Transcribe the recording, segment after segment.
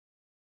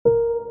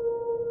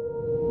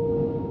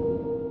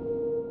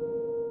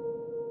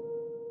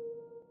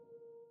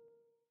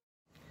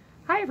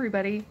Hi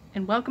everybody,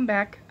 and welcome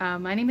back.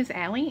 My name is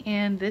Allie,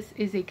 and this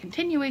is a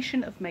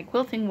continuation of my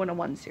Quilting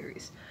 101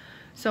 series.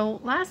 So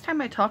last time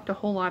I talked a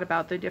whole lot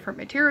about the different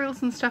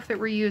materials and stuff that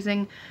we're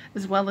using,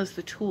 as well as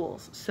the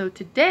tools. So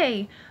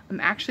today, I'm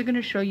actually going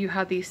to show you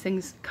how these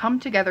things come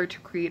together to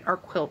create our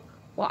quilt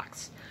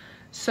blocks.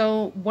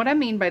 So what I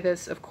mean by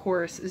this, of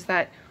course, is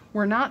that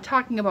we're not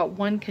talking about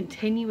one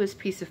continuous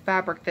piece of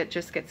fabric that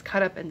just gets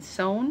cut up and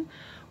sewn.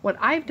 What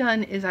I've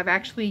done is I've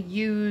actually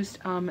used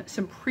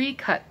some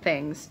pre-cut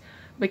things.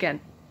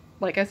 Again,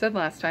 like I said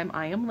last time,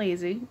 I am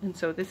lazy, and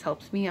so this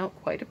helps me out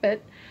quite a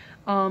bit.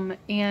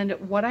 And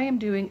what I am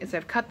doing is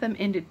I've cut them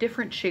into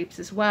different shapes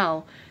as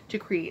well to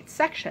create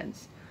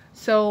sections.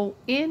 So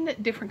in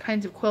different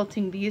kinds of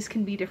quilting, these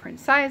can be different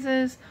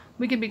sizes.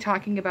 We can be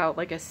talking about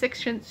like a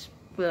 6-inch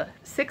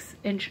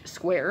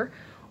square,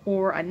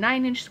 or a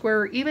 9-inch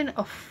square, or even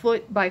a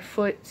foot by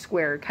foot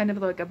square, kind of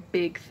like a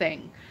big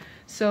thing.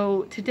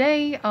 So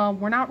today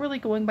we're not really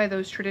going by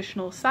those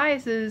traditional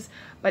sizes,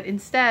 but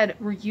instead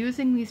we're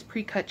using these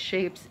pre-cut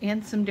shapes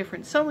and some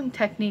different sewing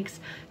techniques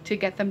to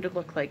get them to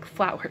look like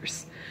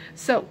flowers.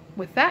 So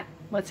with that,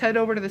 let's head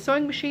over to the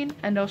sewing machine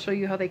and I'll show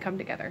you how they come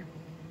together.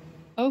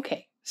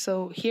 Okay,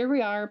 so here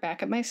we are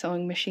back at my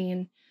sewing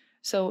machine.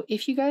 So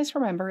if you guys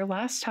remember,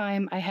 last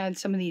time I had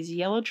some of these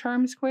yellow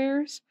charm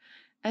squares.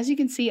 As you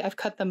can see, I've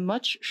cut them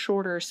much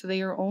shorter, so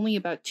they are only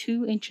about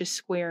 2 inches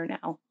square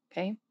now,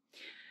 okay?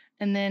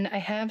 And then I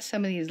have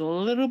some of these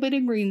little bitty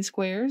green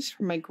squares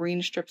for my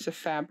green strips of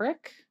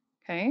fabric,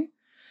 okay?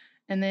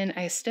 And then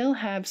I still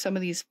have some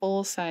of these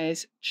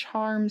full-size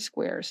charm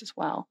squares as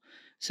well.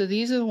 So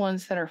these are the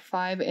ones that are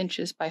 5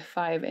 inches by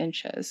 5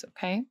 inches,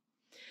 okay?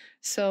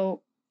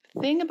 So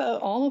the thing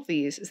about all of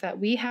these is that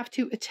we have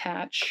to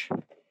attach,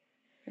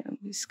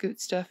 let me scoot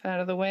stuff out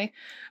of the way.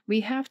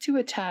 We have to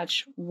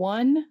attach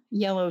one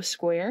yellow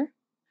square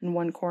in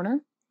one corner,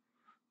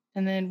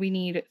 and then we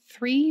need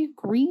 3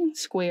 green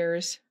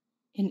squares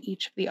in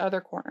each of the other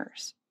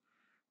corners.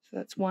 So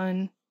that's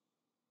 1,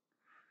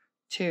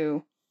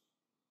 2,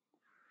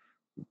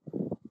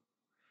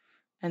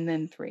 and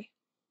then 3.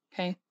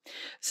 Okay,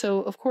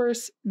 so of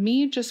course,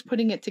 me just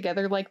putting it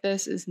together like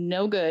this is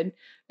no good.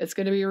 It's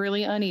going to be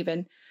really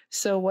uneven.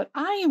 So what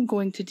I am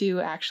going to do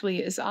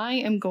actually is I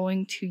am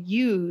going to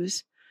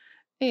use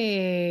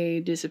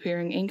a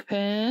disappearing ink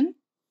pen.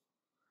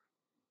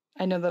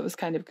 I know that was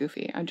kind of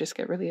goofy. I just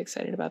get really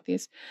excited about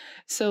these.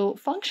 So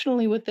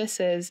functionally what this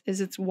is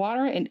it's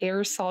water and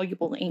air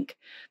soluble ink.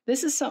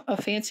 This is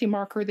a fancy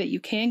marker that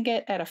you can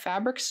get at a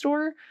fabric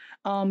store.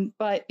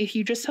 But if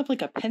you just have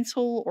like a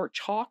pencil or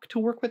chalk to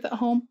work with at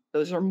home,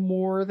 those are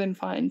more than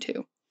fine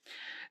too.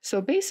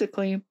 So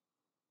basically,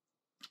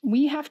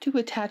 we have to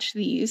attach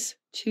these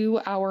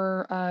to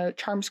our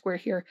charm square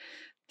here,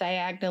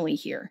 diagonally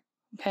here,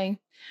 okay?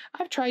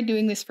 I've tried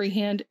doing this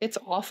freehand. It's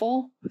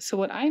awful. So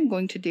what I'm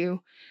going to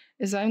do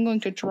is I'm going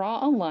to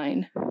draw a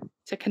line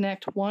to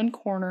connect one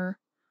corner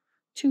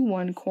to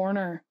one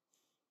corner.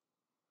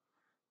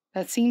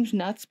 That seems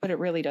nuts, but it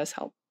really does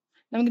help.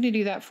 I'm going to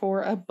do that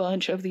for a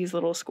bunch of these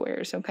little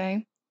squares,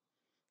 okay?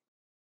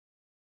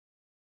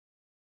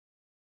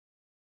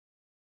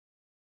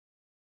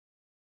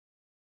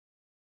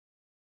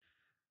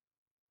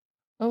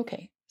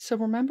 Okay, so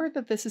remember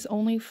that this is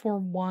only for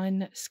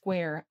one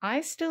square. I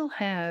still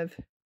have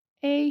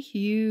a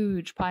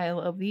huge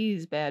pile of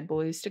these bad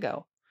boys to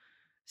go.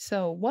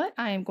 So what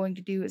I am going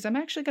to do is I'm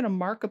actually going to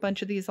mark a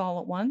bunch of these all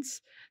at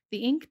once. The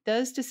ink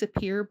does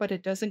disappear, but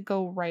it doesn't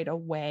go right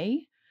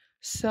away.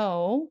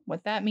 So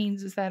what that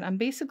means is that I'm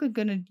basically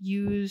going to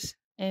use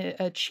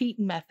a cheat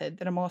method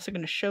that I'm also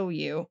going to show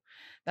you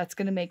that's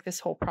going to make this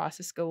whole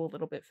process go a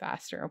little bit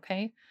faster,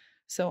 okay?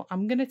 So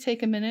I'm going to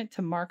take a minute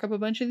to mark up a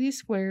bunch of these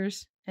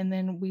squares, and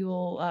then we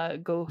will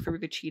go through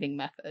the cheating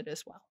method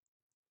as well.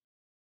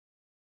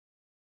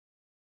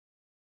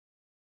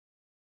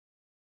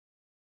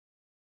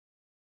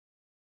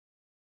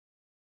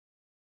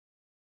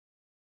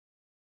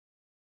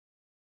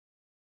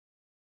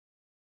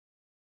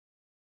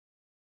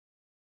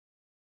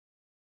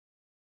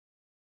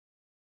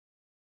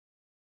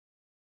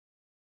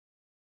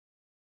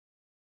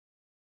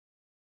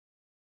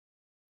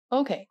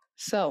 Okay,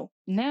 so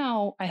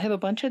now I have a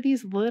bunch of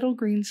these little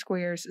green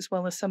squares as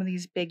well as some of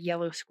these big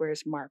yellow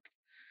squares marked.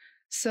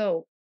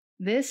 So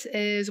this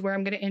is where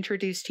I'm going to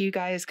introduce to you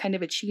guys kind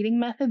of a cheating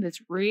method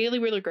that's really,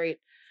 really great.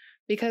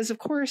 Because of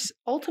course,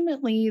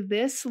 ultimately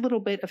this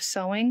little bit of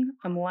sewing,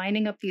 I'm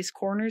lining up these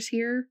corners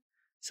here.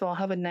 So I'll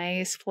have a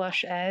nice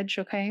flush edge,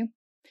 okay?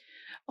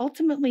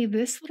 Ultimately,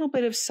 this little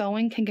bit of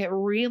sewing can get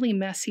really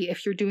messy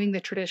if you're doing the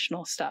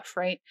traditional stuff,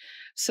 right?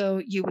 So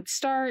you would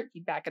start,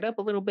 you'd back it up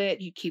a little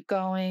bit, you'd keep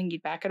going,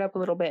 you'd back it up a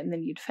little bit, and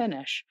then you'd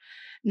finish.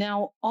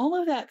 Now, all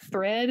of that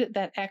thread,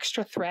 that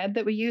extra thread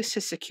that we use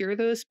to secure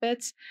those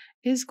bits,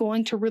 is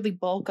going to really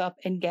bulk up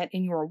and get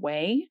in your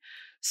way.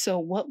 So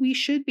what we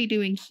should be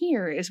doing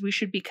here is we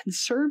should be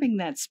conserving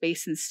that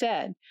space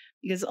instead,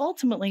 because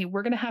ultimately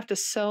we're going to have to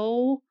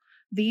sew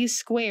these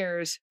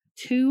squares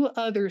to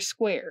other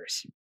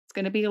squares. It's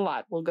going to be a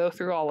lot. We'll go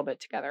through all of it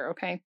together,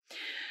 okay?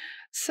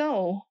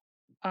 So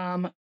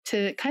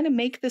To kind of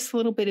make this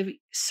little bit of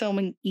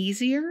sewing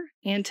easier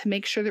and to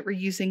make sure that we're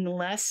using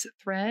less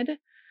thread,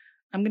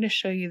 I'm going to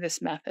show you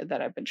this method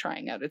that I've been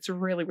trying out. It's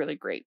really, really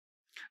great.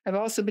 I've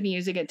also been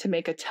using it to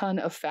make a ton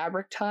of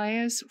fabric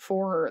ties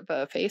for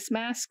the face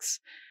masks.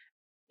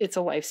 It's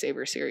a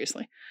lifesaver,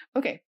 seriously.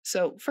 Okay,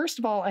 so first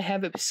of all, I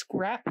have a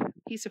scrap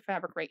piece of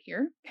fabric right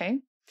here, okay?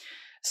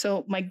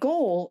 So my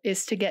goal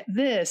is to get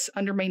this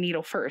under my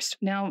needle first.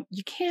 Now,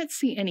 you can't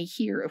see any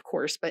here, of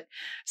course, but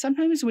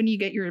sometimes when you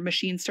get your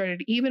machine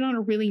started, even on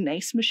a really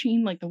nice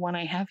machine like the one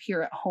I have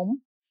here at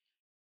home,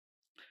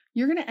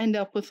 you're going to end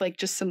up with like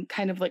just some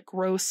kind of like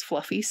gross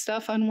fluffy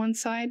stuff on one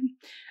side.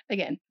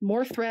 Again,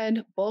 more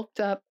thread,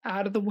 bulked up,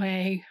 out of the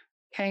way,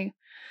 okay?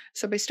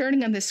 So by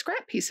starting on this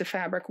scrap piece of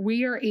fabric,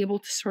 we are able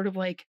to sort of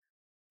like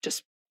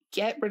just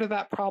get rid of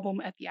that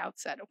problem at the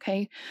outset,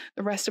 okay?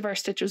 The rest of our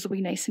stitches will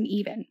be nice and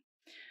even.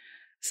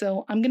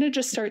 So I'm going to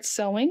just start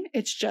sewing.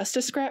 It's just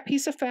a scrap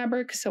piece of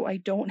fabric, so I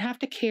don't have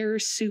to care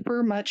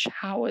super much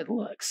how it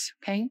looks,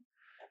 okay?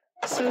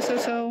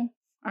 So.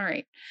 All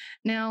right.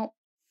 Now,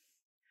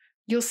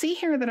 you'll see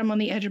here that I'm on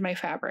the edge of my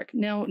fabric.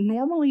 Now,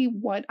 normally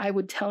what I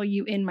would tell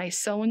you in my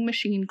sewing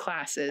machine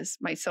classes,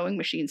 my sewing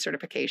machine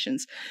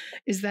certifications,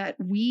 is that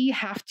we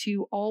have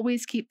to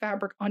always keep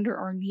fabric under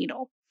our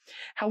needle.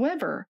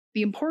 However,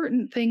 the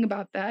important thing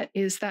about that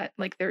is that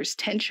like there's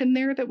tension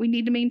there that we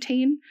need to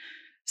maintain.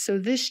 So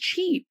this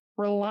cheat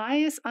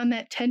relies on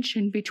that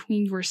tension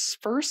between your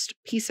first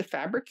piece of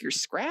fabric, your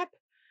scrap,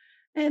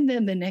 and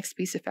then the next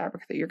piece of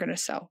fabric that you're going to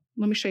sew.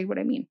 Let me show you what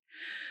I mean.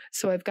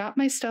 So I've got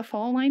my stuff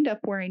all lined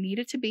up where I need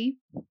it to be.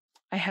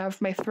 I have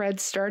my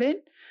thread started,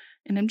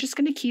 and I'm just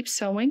going to keep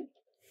sewing.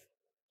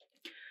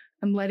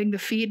 I'm letting the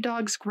feed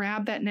dogs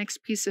grab that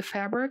next piece of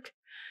fabric,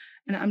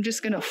 and I'm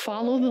just going to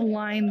follow the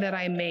line that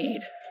I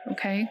made,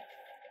 okay?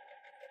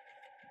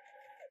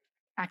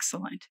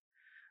 Excellent.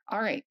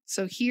 All right,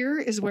 so here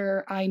is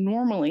where I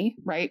normally,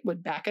 right,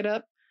 would back it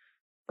up,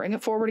 bring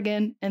it forward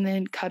again, and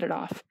then cut it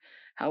off.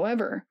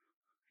 However,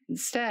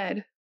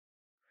 instead,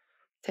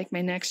 take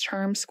my next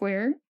charm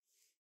square,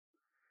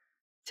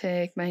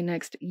 take my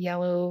next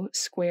yellow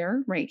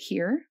square right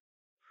here,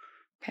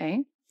 okay?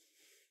 I'm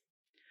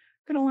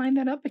gonna line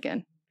that up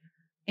again.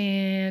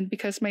 And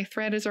because my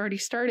thread is already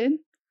started,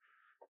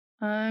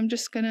 I'm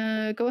just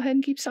gonna go ahead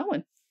and keep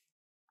sewing.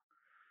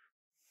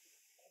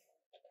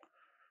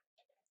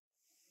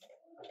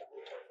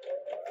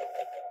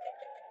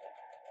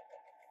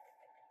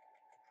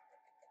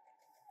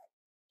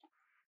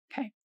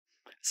 Okay,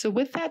 so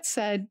with that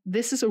said,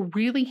 this is a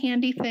really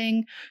handy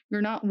thing.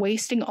 You're not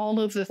wasting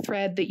all of the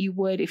thread that you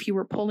would if you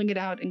were pulling it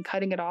out and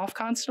cutting it off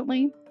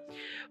constantly.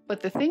 But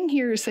the thing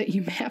here is that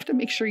you have to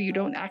make sure you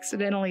don't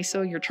accidentally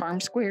sew your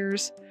charm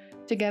squares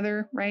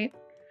together, right?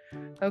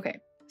 Okay,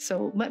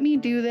 so let me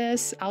do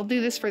this. I'll do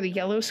this for the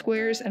yellow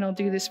squares and I'll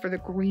do this for the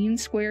green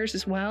squares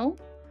as well.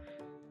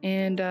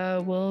 And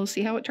we'll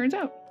see how it turns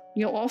out.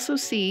 You'll also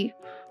see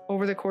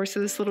over the course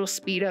of this little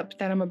speed up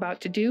that I'm about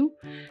to do,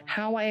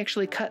 how I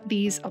actually cut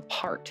these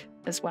apart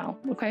as well,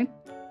 okay?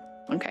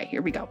 Okay,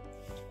 here we go.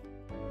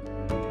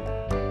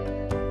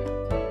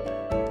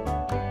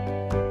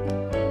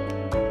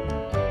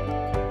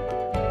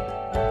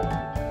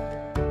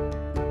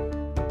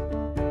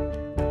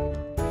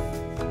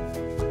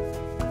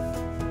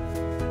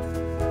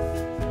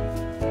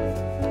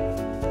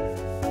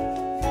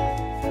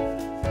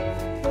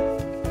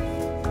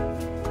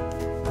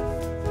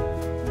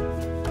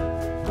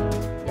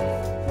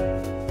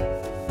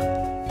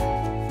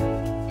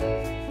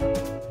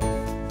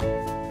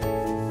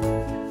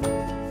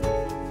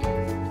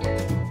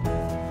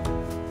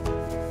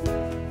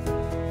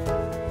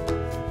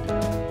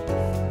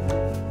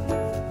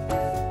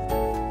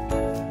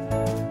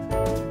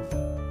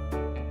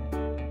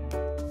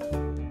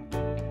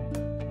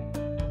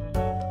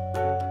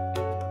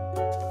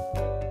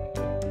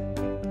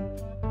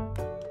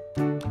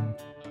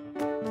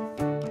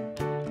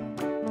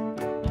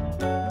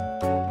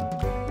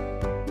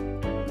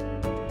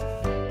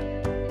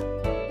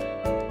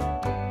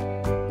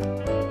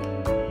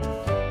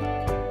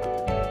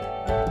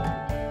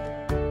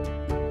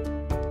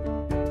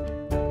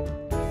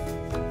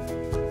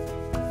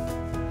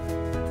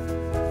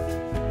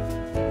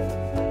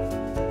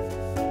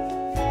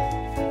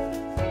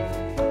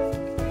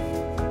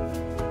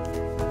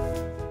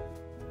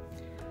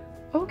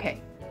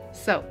 Okay,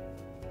 so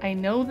I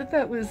know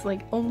that was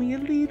like only a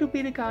little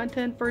bit of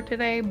content for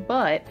today,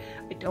 but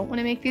I don't want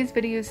to make these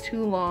videos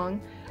too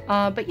long.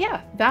 But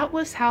yeah, that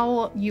was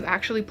how you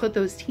actually put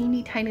those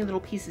teeny tiny little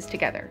pieces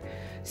together.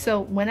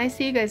 So when I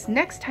see you guys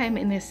next time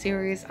in this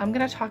series, I'm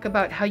going to talk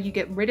about how you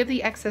get rid of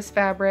the excess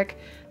fabric,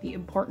 the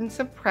importance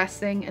of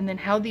pressing, and then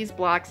how these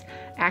blocks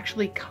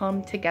actually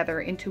come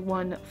together into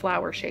one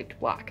flower shaped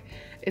block.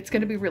 It's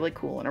going to be really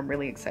cool and I'm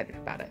really excited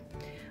about it.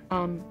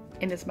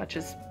 In as much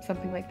as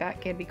something like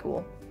that can be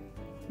cool.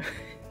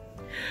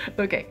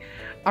 Okay,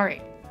 all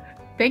right.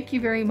 Thank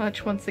you very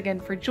much once again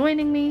for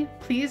joining me.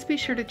 Please be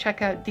sure to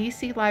check out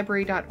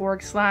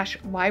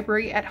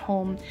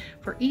dclibrary.org/library-at-home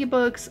for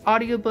ebooks,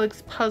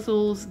 audiobooks,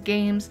 puzzles,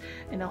 games,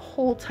 and a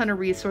whole ton of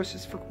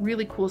resources for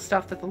really cool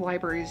stuff that the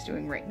library is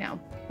doing right now.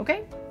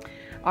 Okay?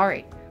 All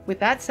right. With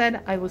that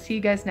said, I will see you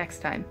guys next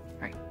time.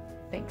 All right.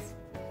 Thanks.